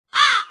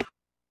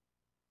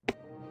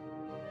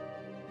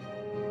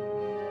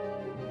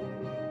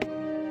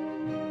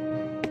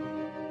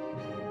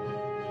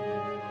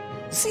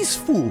These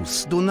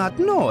fools do not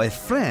know a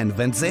friend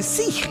when they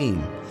see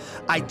him.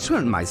 I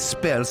turn my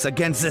spells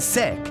against the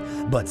Seck,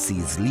 but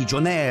these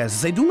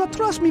legionnaires, they do not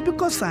trust me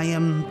because I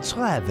am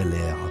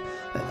traveler,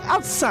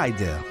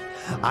 outsider.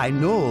 I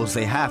know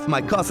they have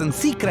my cousin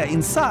Sikra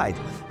inside.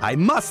 I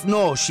must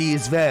know she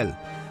is well.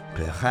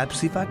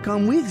 Perhaps if I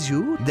come with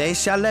you, they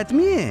shall let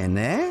me in,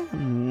 eh?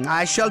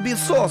 I shall be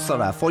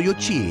sorcerer for you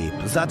cheap.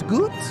 Is that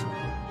good?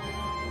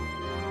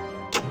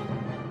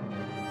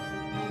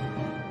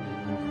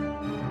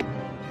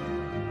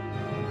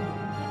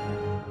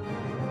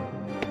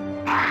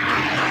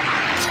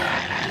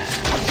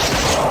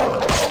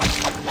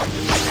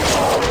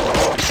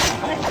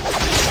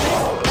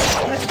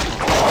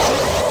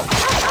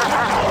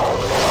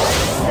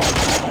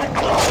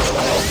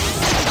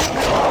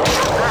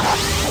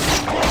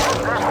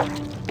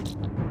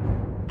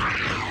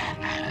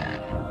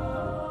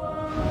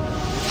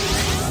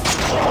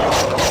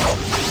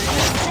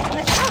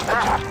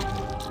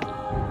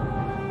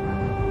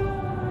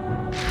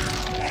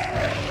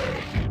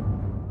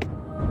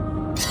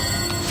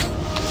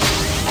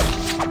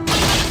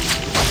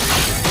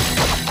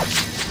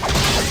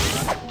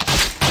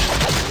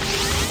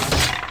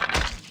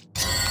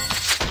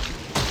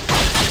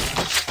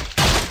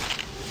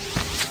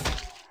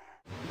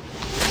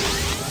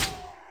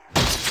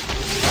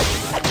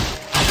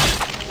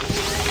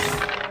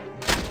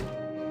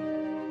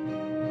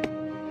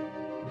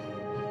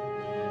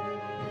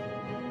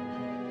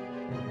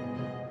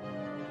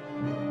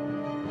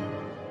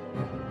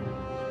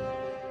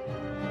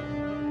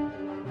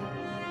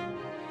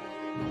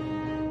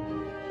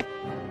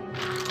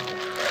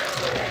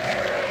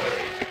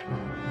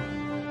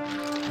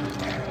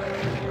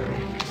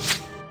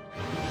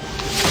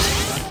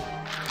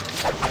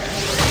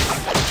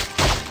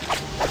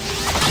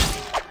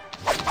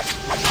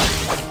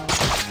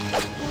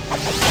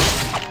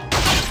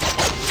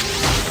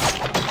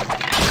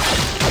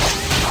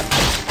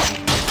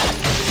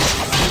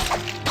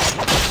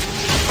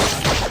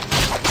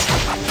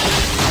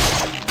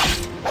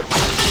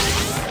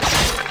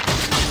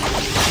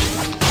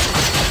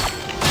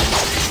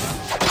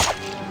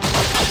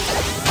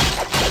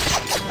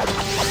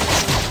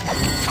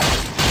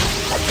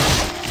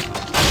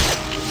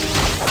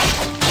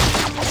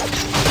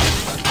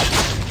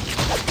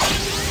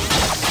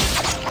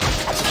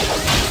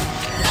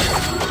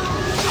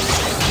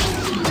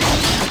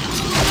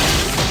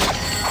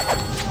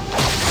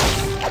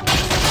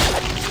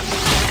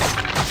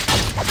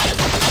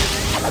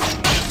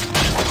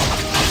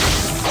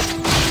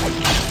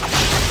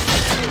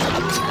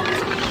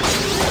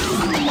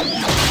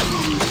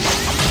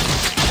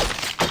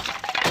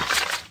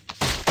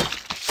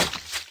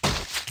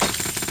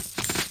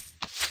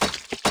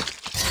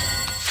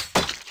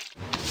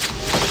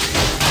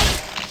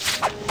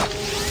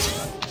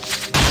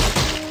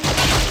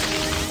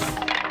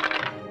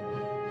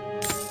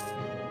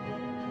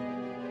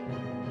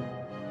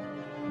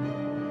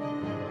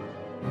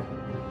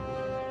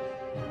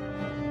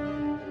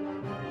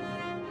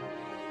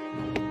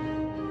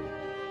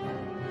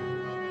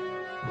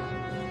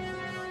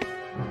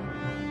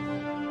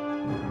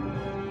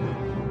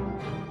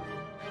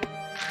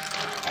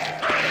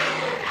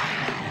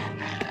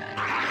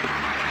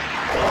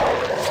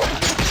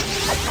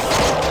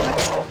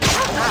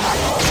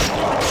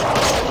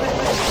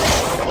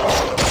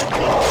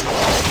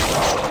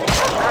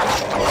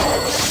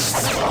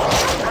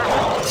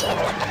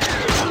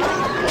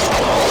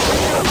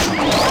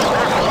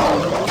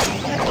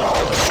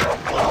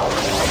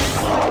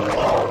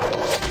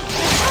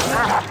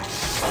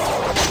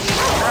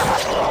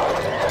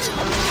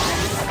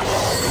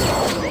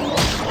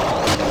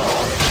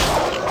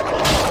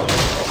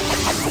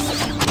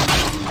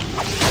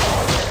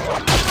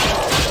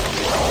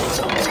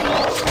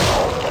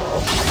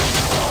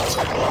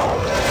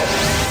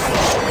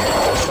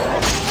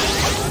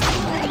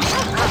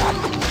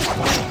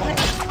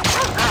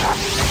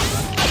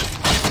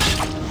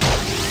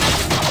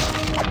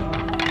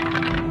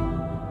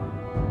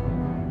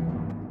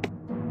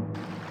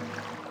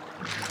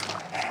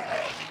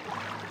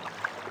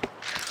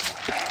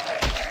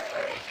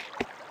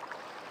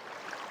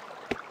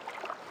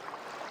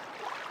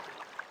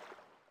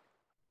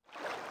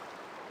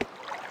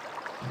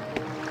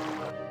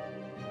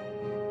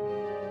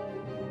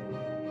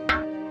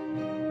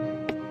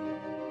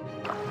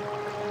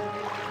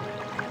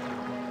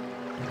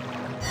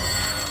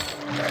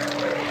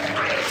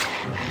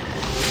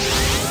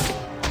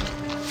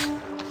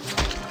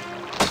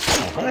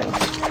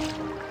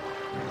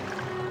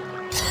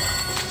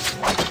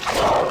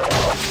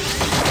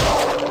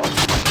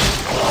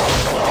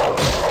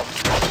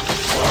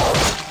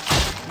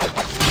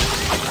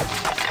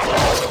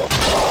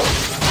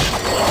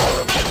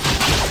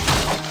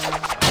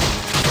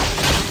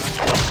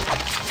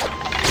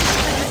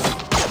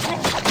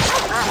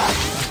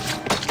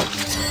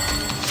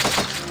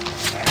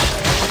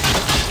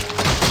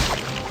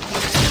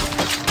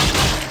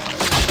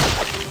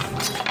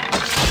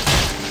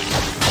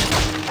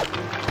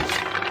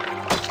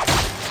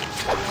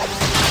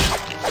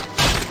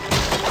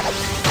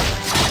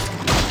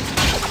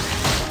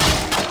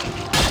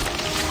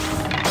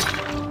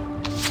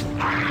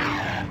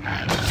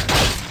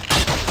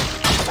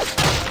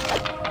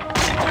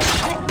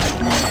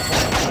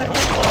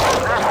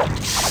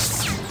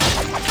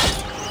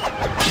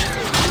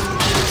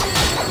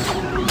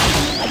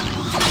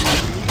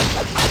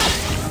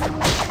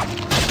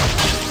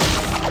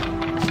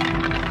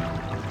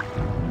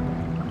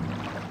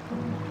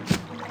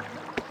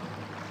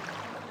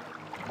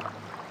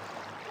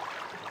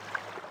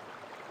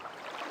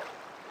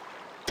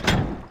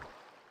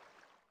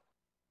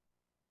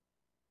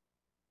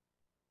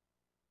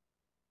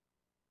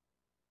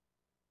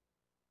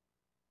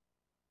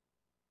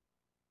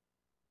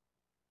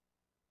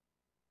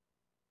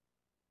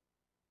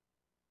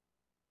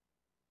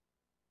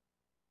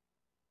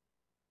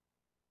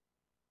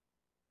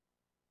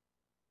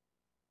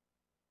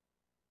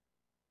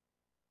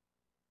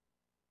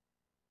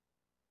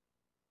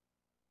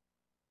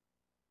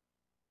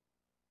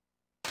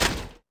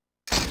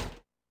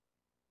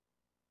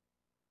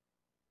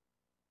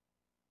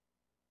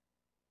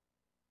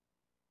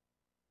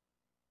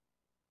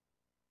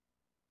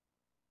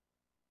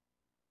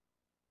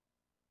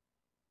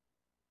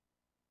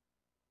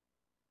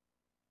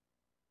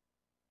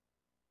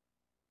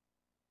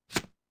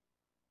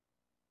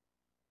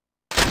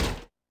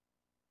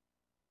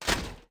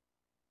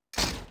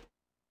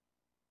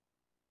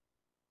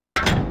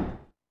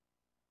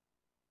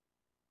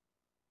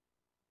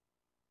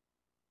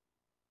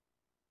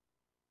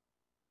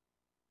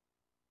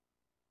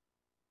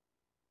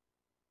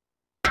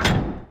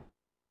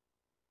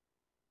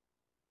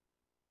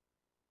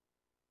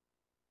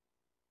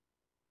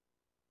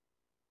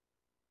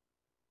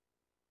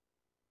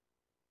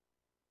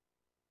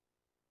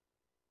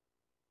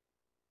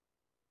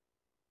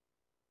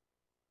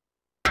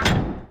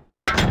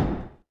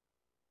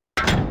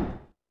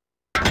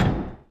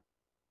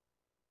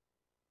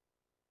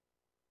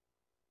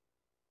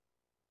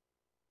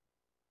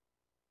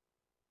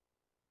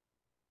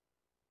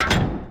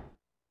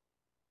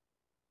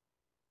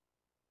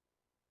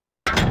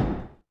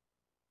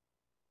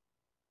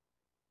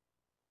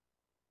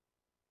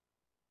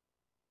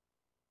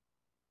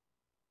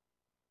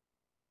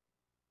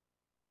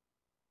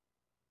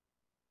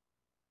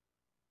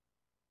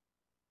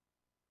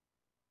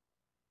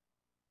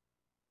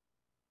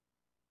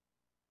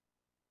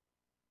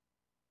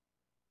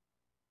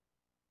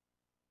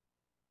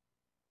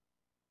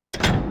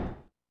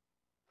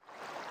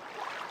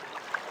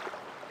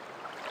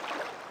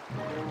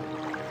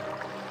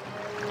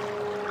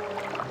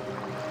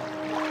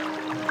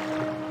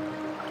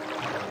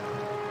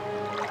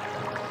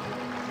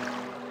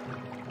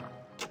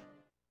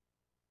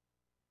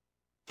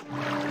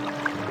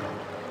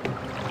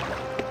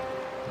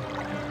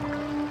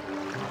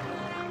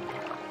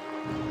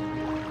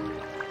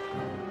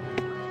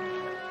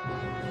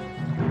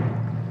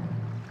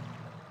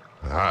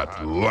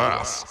 At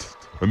last!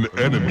 An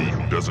enemy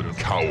who doesn't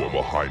cower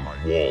behind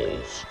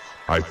walls.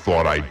 I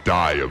thought I'd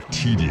die of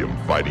tedium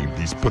fighting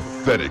these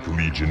pathetic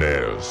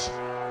legionnaires.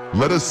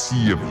 Let us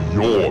see if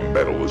your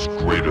mettle is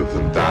greater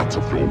than that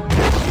of your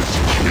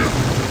worthless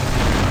kin.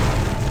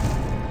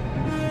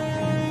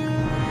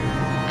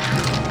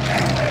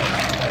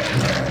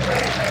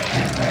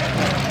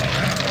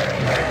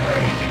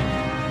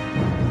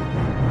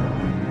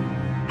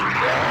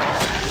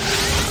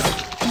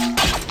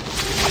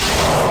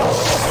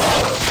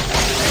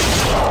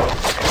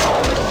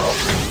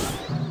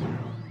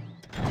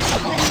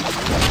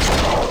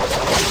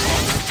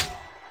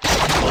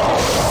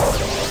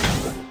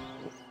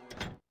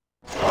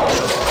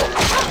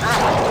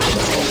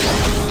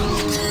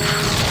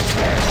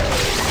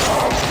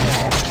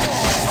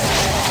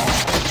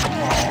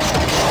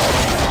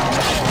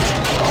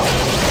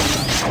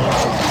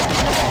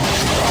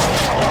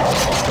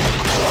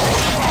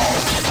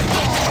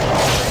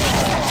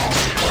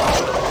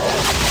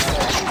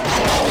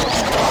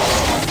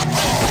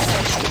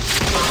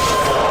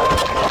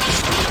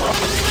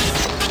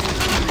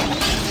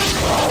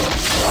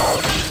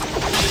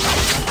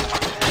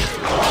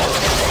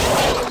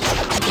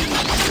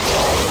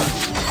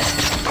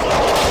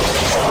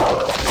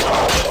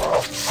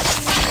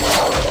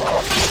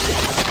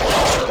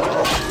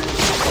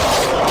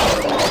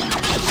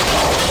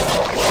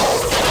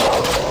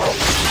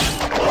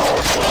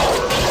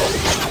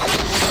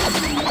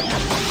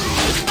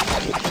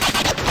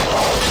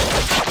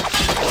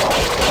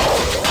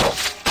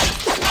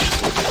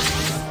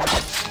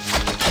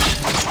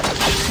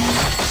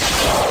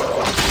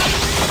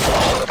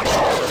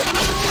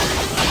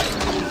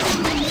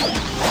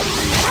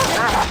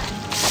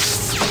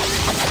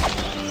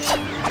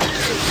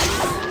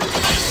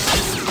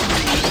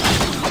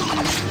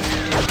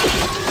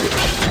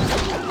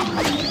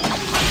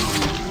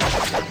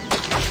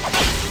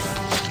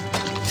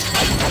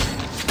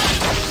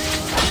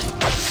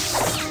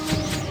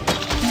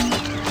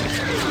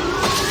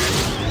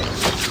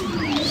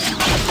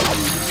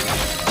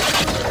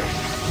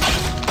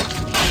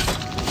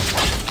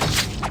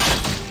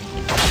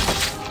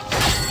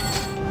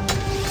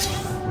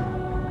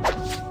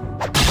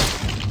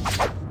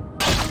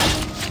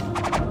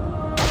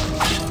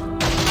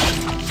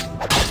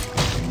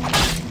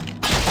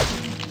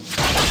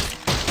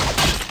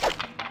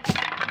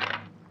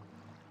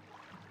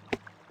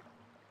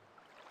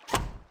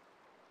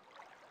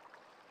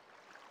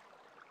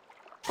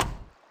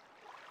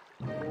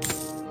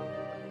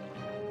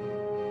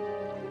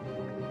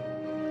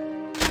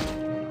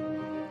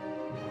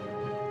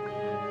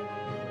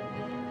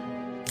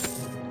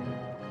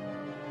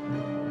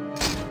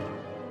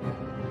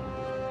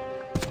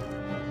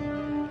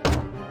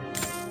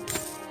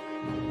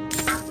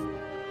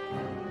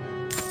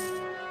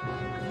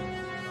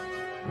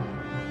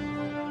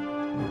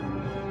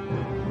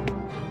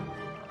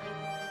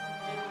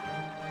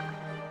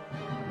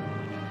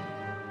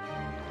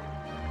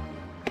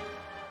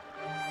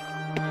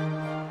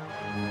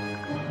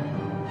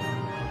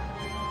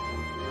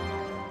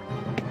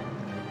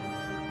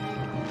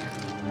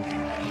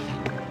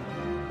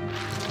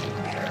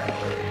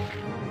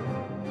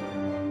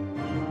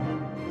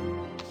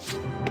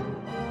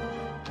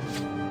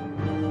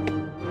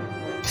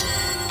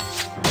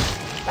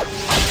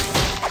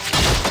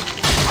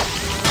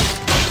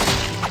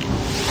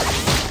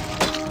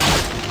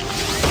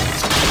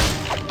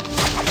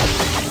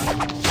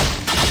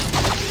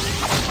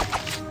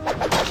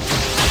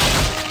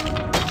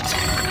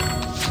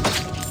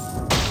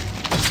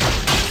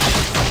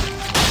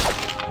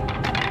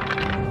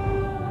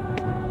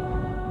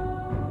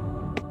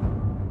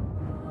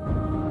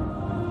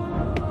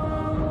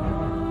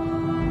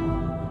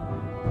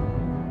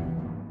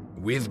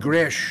 With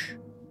Gresh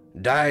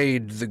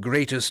died the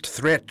greatest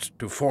threat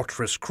to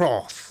Fortress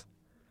Kroth,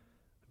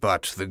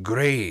 but the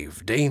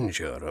grave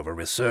danger of a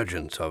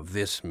resurgence of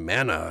this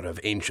manner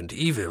of ancient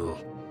evil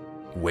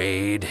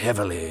weighed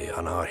heavily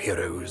on our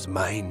hero's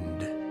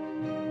mind.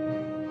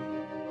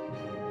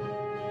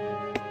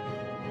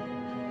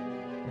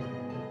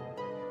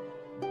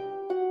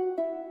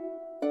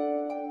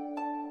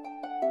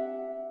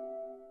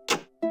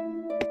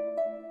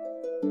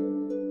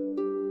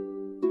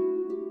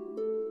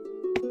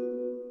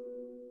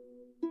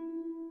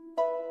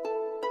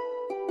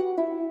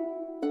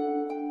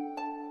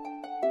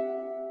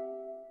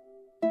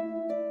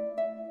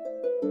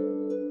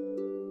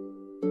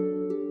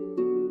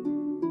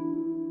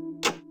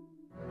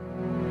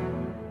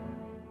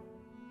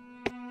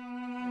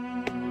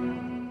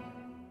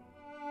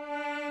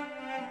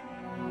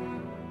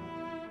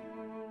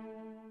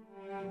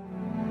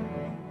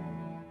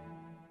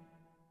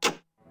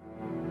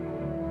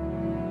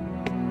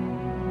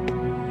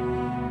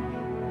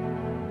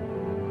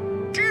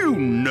 You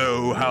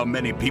know how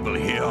many people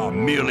here are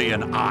merely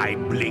an eye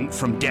blink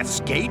from death's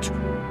gate?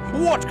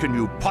 What can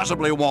you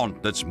possibly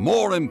want that's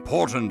more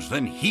important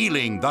than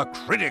healing the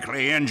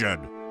critically injured?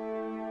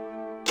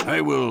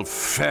 I will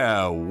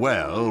fare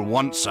well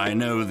once I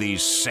know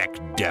these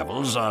Seck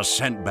devils are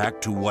sent back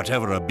to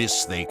whatever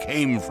abyss they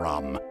came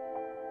from.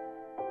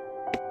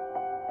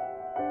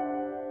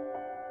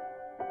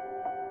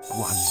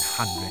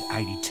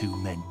 182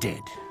 men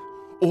dead.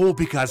 All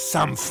because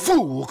some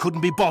fool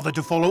couldn't be bothered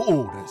to follow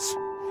orders.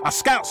 A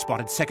scout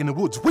spotted Seck in the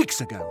woods weeks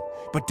ago,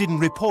 but didn't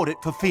report it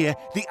for fear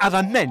the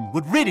other men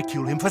would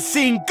ridicule him for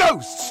seeing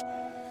ghosts.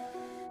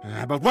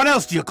 But what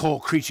else do you call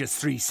creatures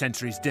 3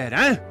 centuries dead,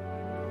 eh?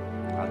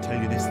 I'll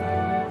tell you this,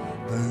 though.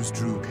 Those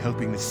Droog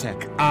helping the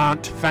Seck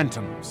aren't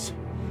phantoms.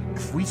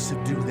 If we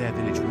subdue their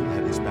village, we'll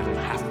have this battle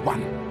half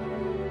won.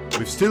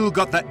 We've still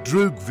got that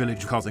Droog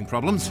village causing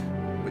problems,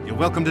 but you're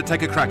welcome to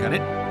take a crack at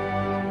it.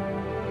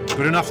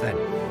 Good enough, then.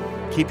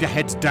 Keep your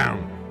heads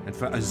down, and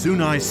for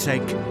Azunai's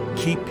sake,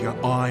 keep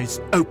your eyes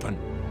open.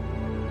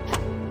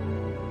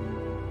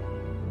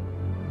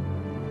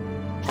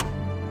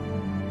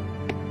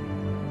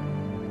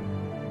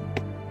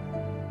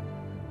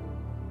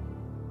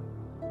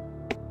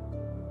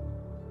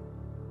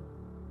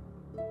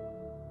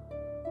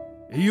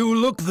 You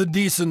look the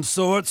decent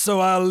sort, so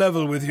I'll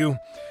level with you.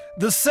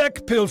 The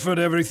Seck pilfered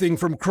everything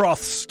from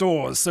Kroth's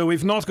stores, so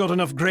we've not got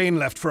enough grain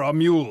left for our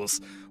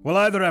mules. We'll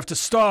either have to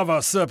starve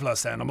our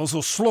surplus animals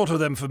or slaughter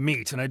them for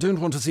meat, and I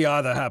don't want to see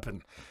either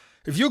happen.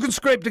 If you can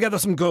scrape together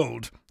some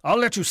gold, I'll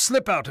let you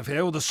slip out of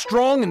here with a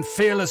strong and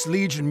fearless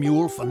Legion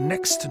mule for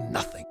next to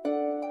nothing.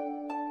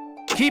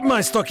 Keep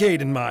my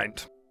stockade in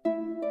mind.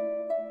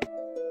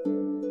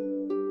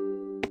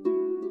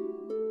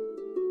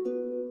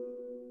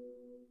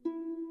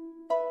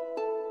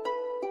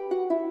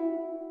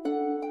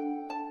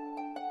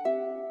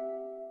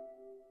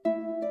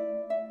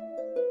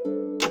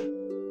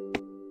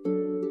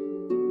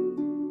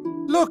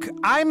 Look,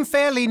 I'm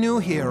fairly new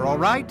here, all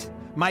right?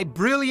 My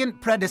brilliant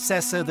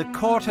predecessor, the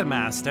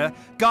quartermaster,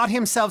 got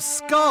himself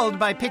skulled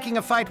by picking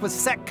a fight with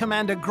Seck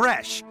Commander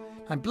Gresh.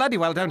 I bloody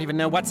well don't even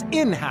know what's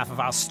in half of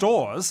our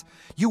stores.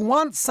 You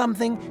want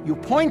something, you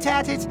point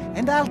at it,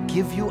 and I'll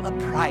give you a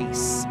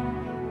price.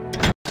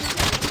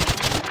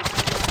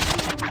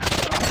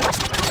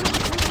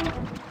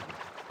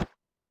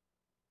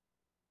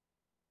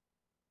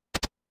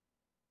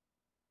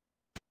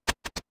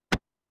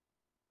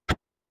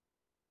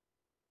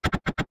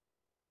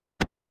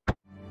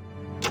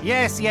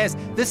 Yes, yes,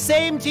 the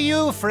same to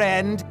you,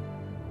 friend.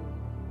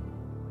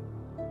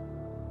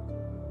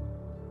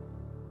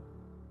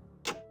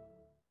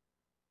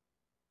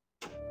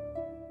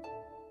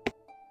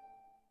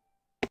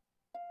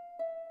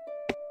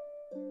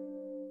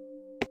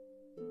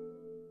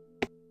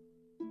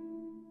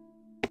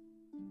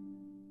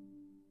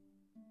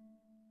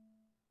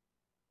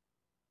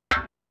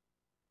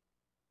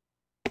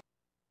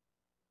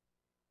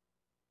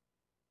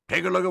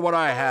 Take a look at what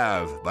I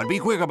have, but be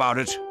quick about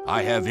it.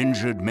 I have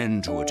injured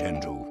men to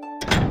attend to.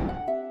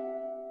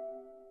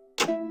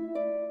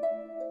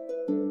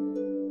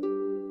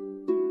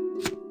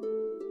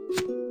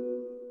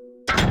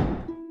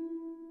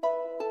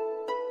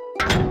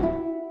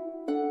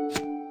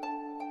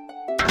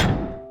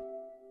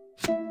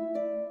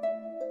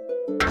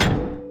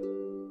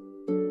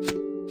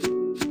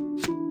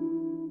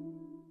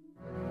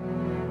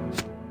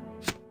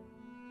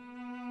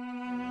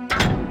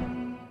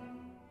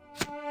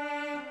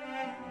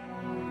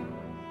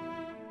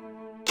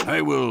 I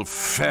will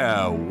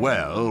fare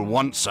well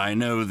once I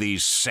know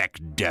these Seck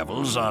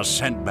devils are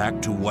sent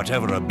back to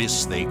whatever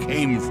abyss they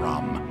came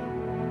from.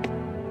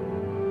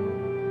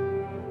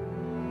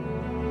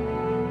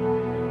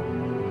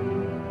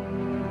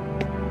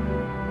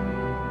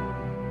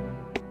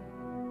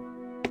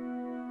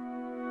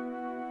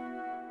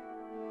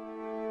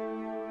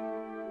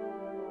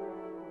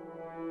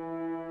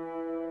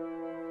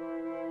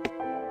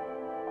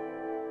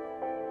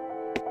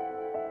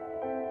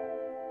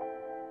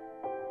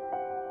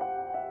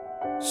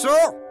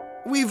 So,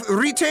 we've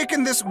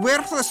retaken this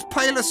worthless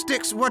pile of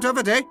sticks,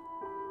 whatever day.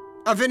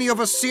 Have any of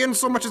us seen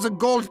so much as a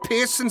gold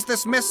piece since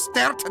this mess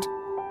started?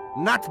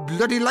 Not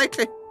bloody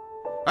likely.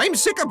 I'm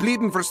sick of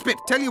bleeding for spit.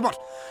 Tell you what,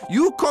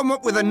 you come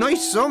up with a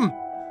nice sum.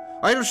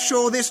 I'll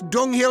show this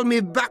dunghill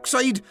me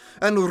backside,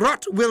 and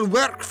rot will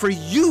work for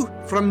you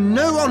from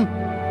now on.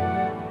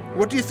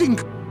 What do you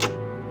think?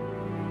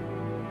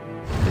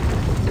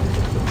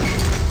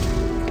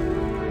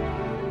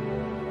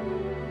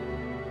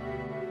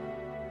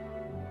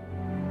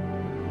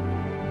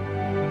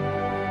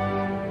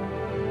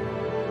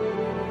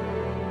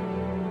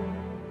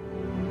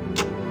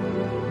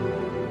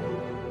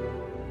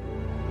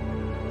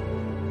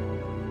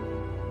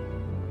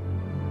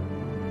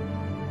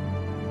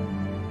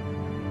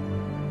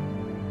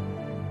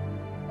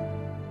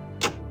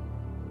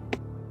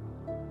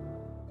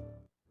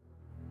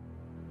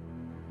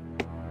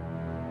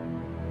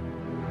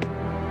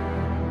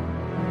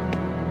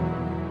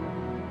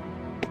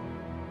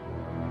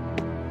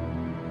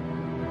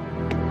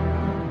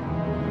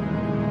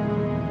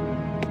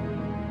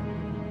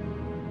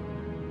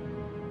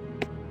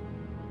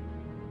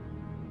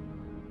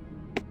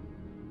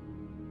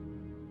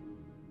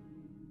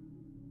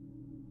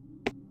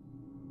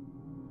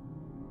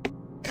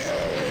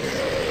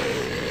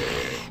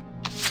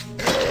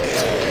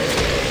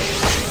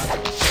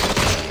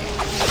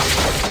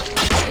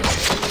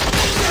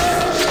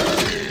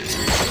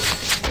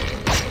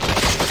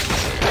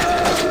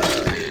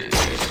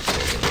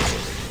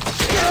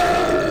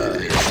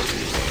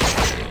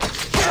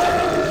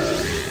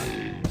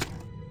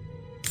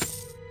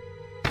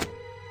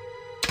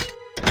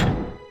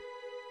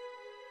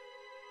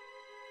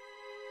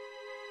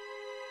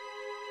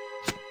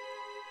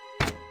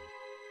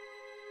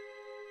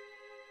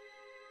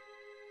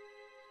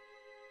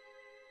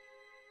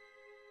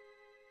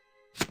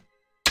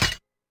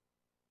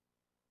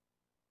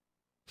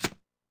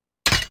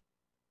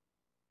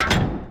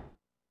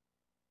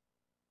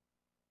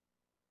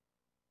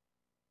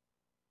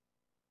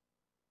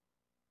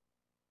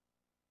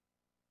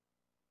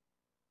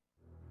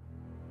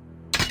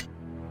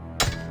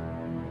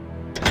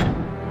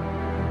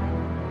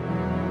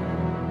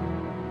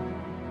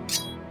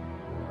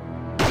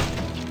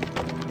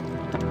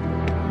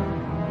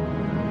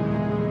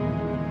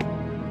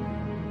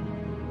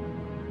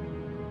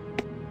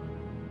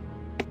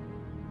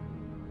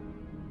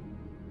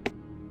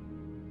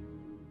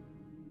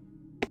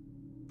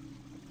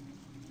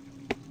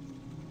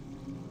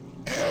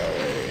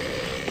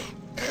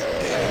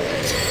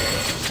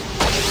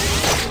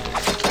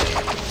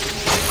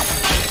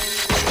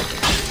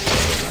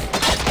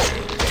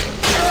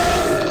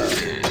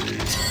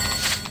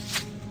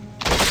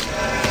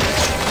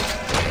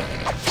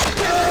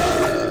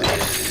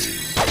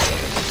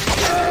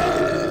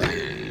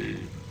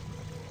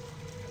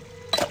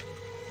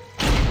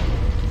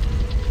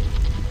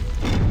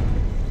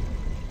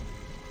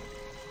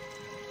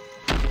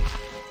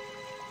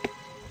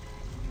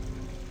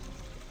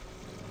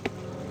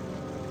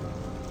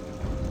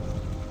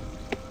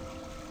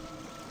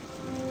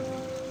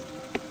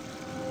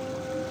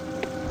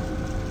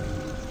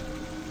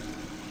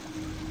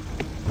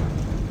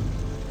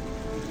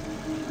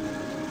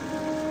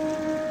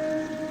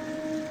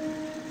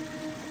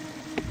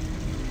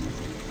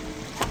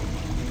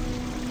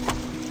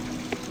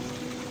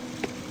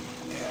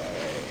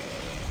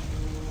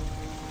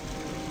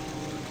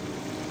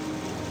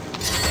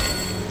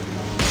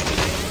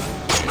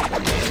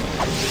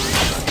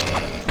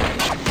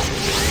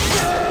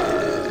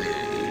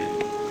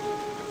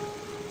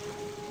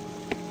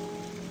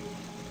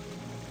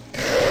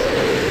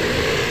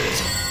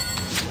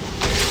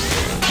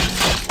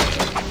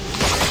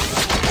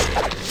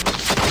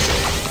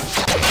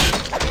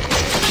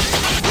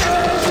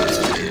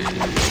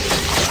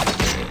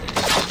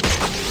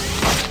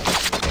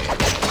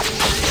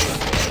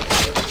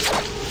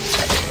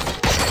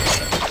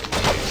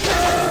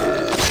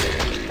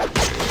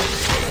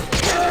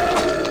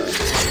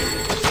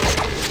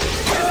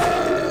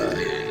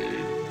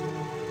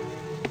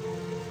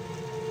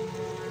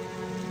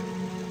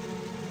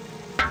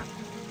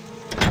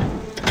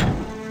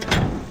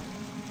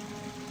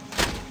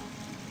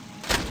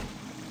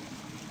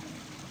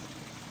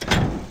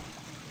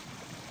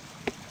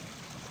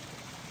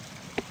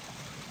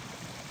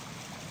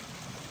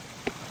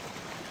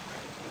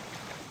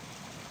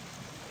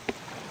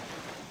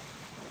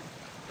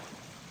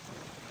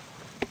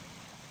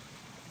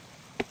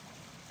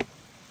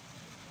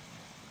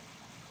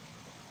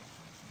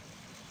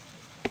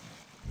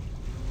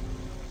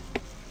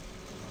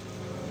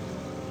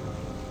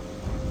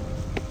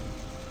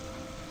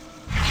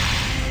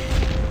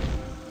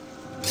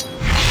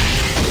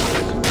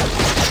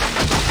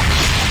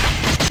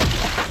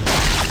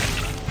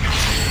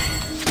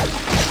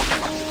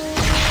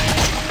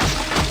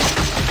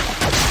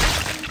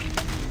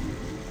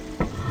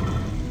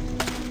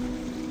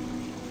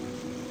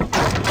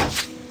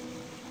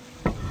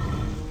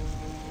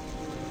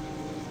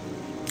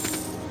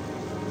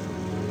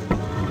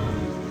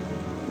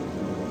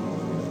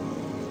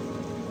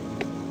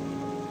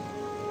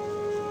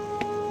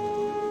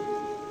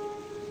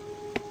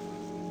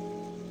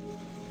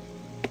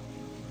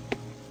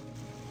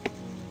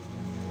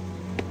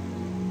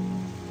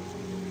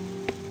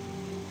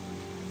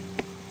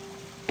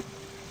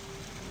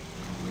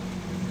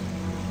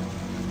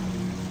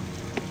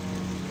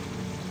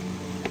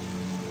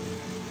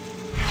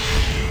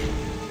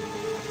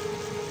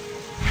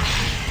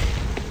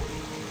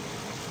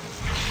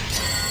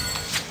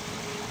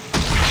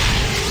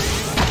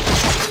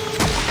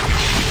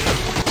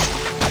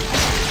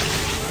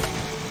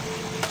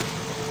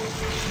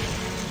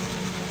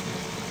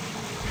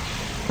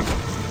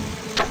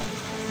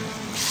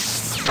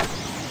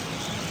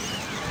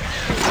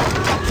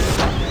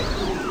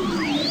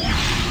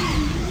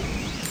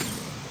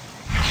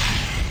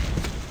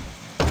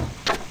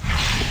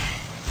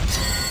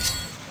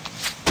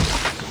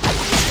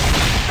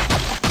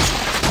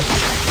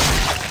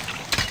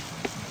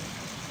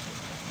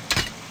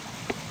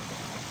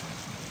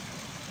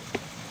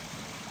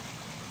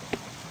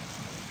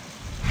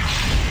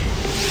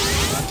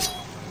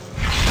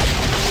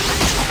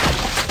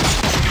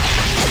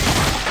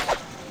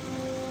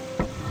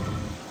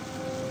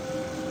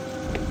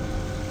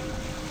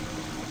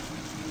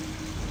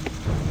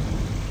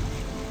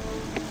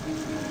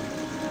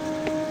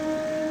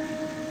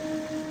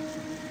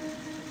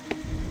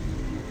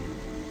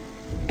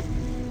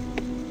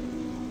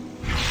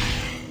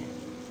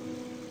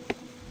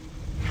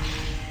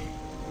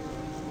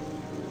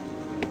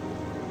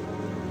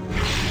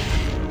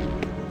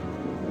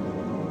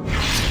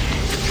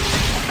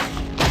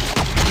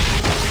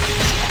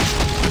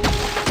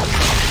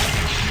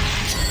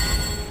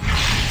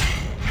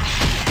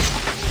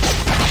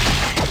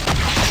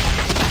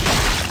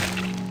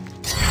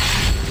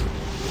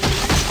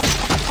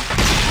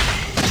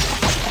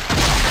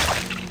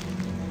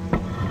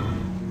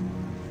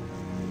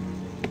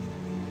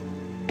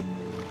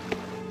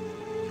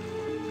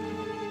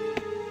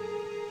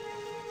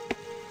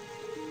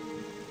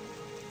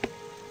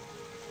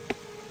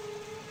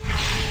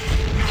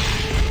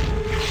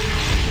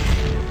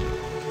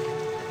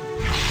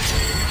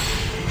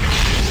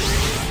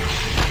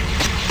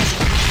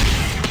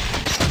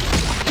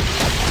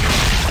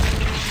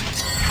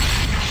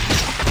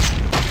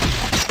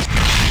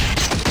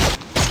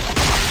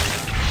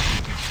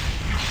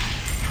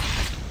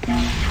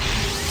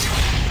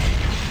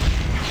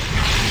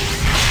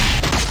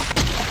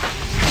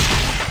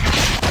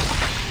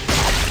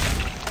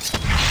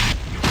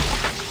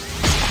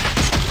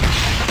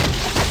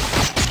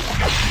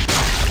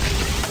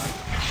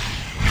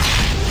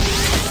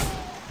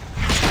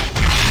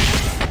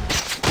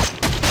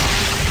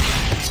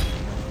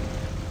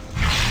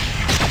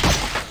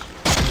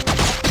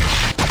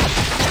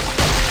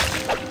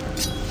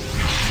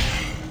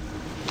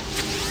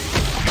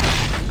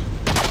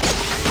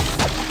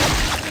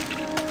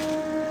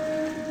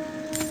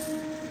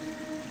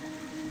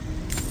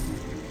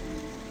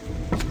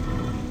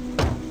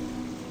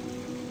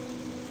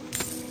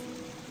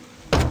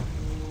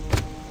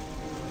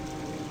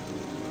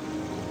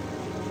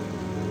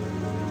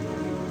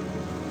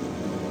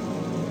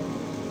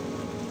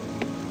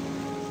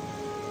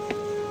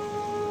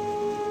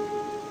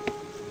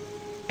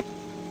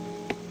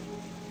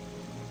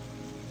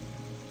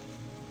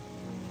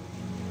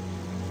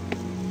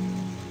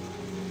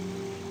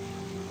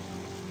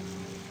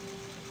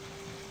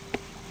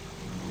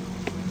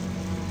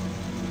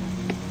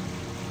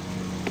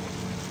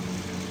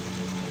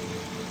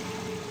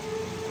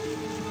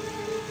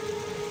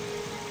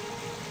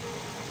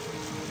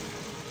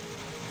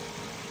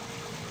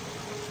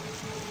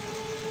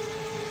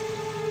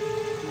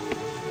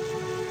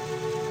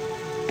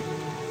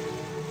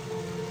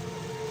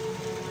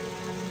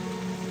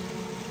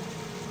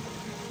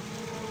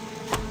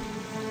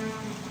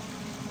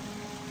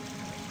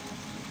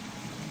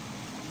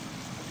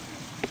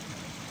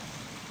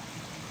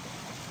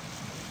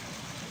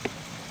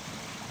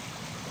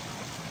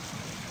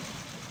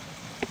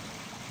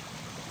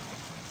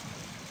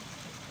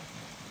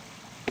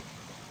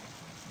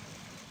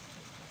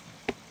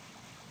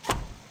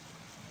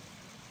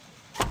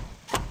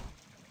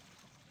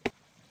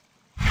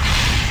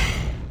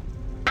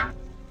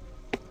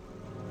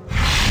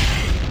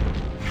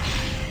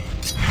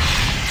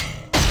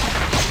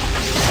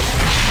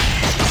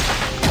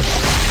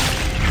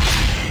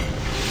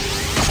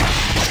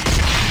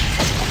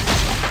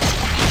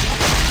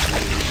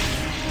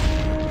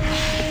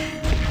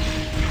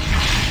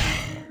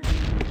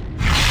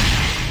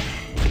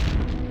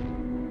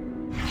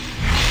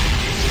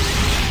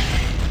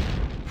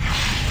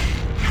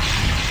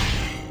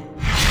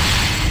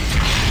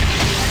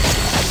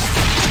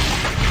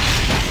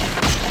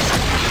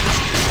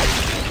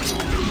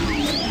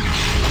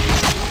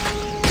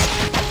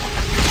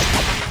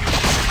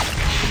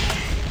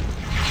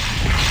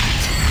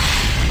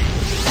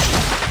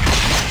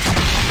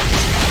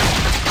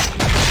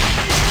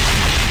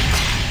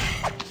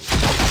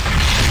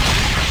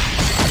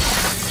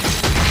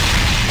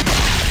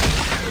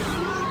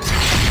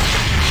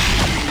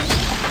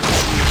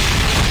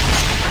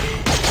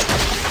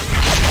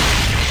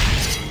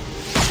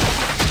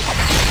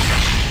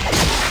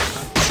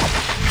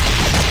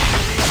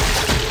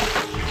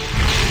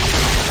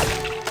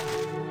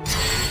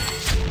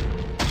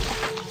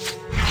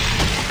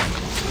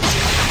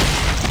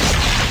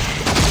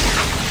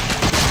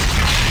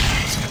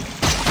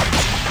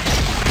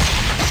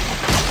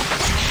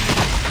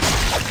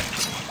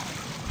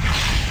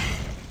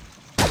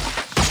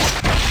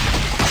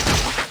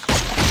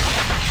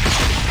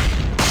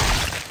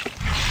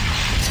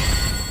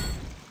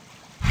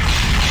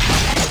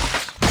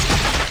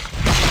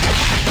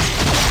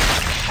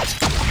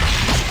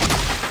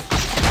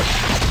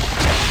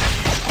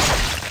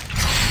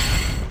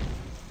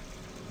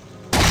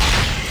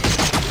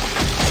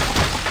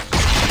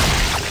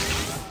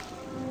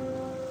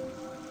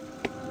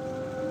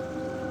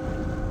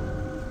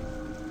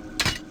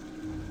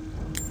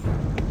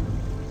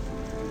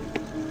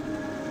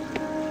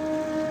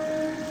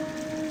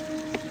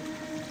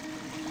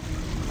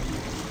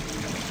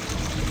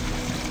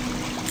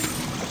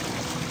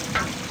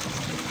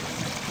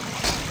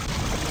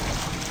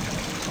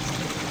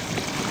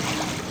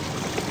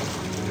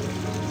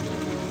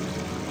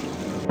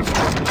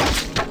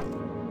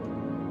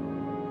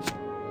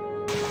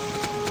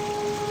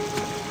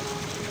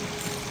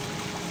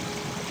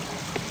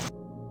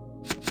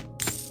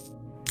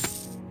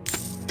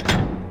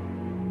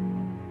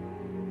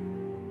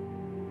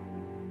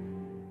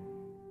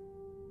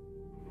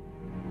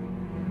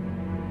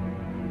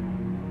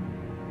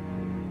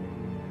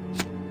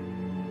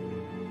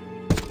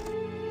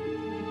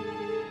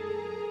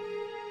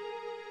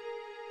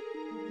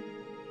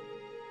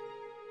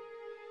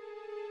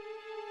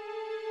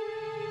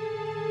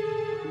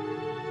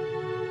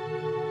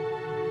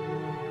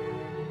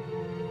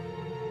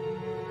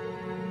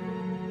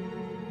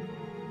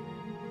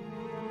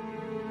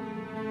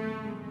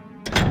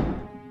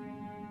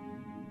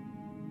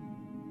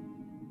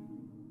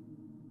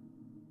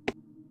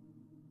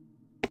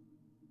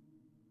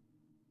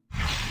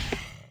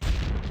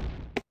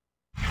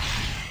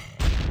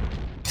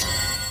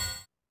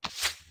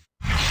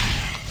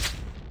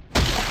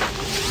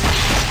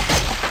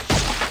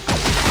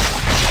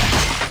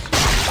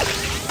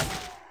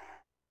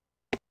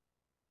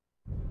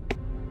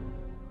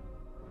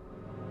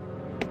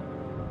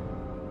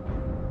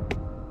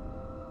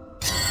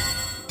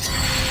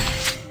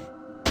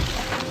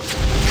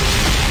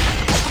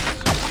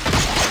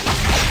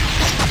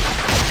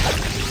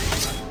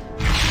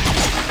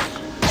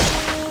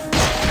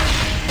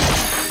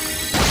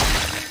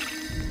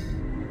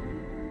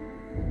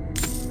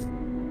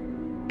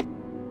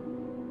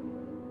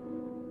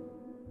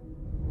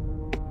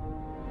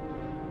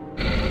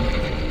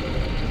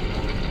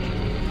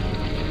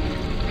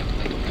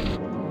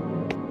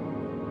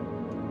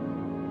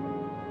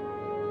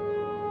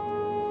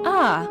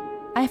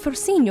 I have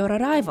foreseen your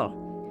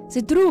arrival.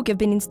 The Droog have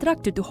been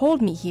instructed to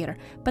hold me here,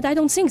 but I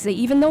don't think they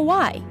even know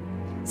why.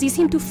 They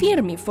seem to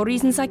fear me for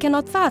reasons I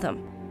cannot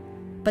fathom.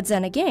 But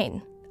then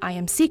again, I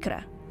am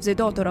Sikra, the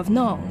daughter of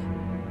Nong.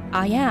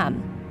 I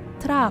am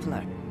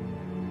Traveler.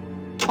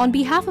 On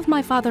behalf of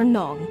my father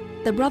Nong,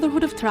 the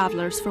Brotherhood of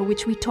Travelers for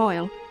which we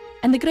toil,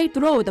 and the great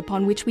road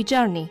upon which we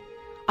journey,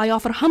 I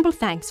offer humble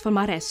thanks for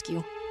my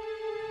rescue.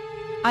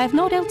 I have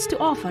naught else to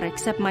offer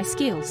except my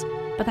skills,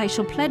 but I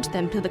shall pledge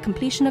them to the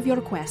completion of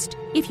your quest,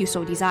 if you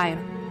so desire.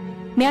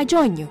 May I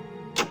join you?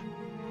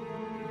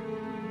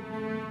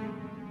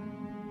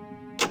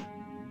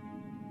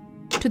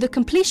 To the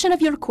completion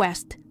of your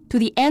quest, to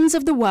the ends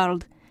of the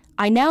world,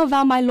 I now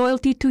vow my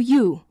loyalty to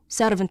you,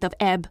 servant of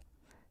Ebb.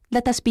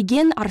 Let us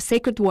begin our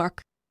sacred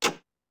work.